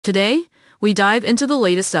Today, we dive into the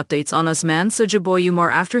latest updates on Usman Sojaboy Umar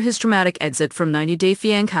after his dramatic exit from 90 Day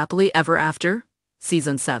Fiancé Happily Ever After,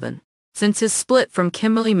 Season 7. Since his split from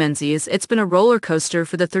Kimberly Menzies, it's been a roller coaster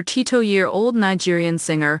for the 32-year-old Nigerian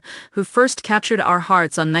singer who first captured our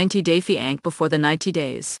hearts on 90 Day Fiancé before the 90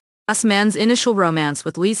 days. Usman's initial romance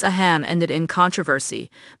with Lisa Han ended in controversy,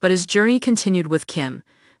 but his journey continued with Kim,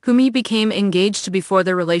 whom he became engaged to before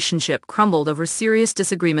their relationship crumbled over serious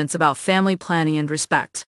disagreements about family planning and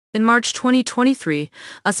respect. In March 2023,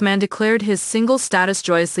 Usman declared his single status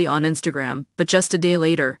joyously on Instagram, but just a day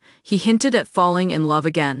later, he hinted at falling in love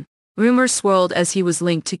again. Rumors swirled as he was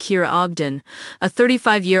linked to Kira Ogden, a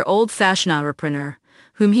 35-year-old fashion entrepreneur,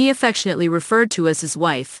 whom he affectionately referred to as his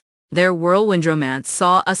wife. Their whirlwind romance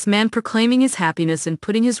saw Usman proclaiming his happiness and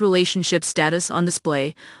putting his relationship status on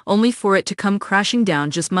display, only for it to come crashing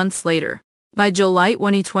down just months later. By July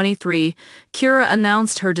 2023, Kira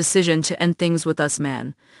announced her decision to end things with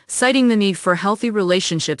Usman, citing the need for healthy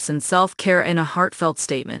relationships and self-care in a heartfelt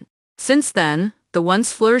statement. Since then, the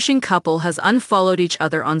once flourishing couple has unfollowed each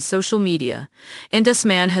other on social media, and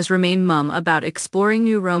Usman has remained mum about exploring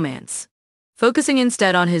new romance, focusing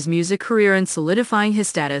instead on his music career and solidifying his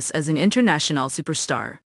status as an international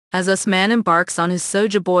superstar. As Usman embarks on his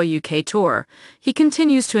Sojaboy UK tour, he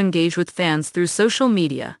continues to engage with fans through social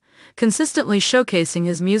media, consistently showcasing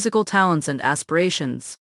his musical talents and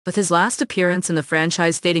aspirations. With his last appearance in the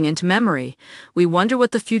franchise fading into memory, we wonder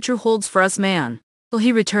what the future holds for Usman. Will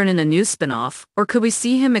he return in a new spin-off, or could we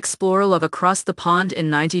see him explore love across the pond in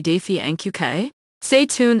 90 Day Fiancé UK? Stay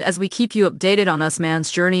tuned as we keep you updated on Usman's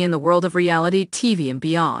journey in the world of reality TV and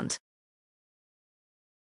beyond.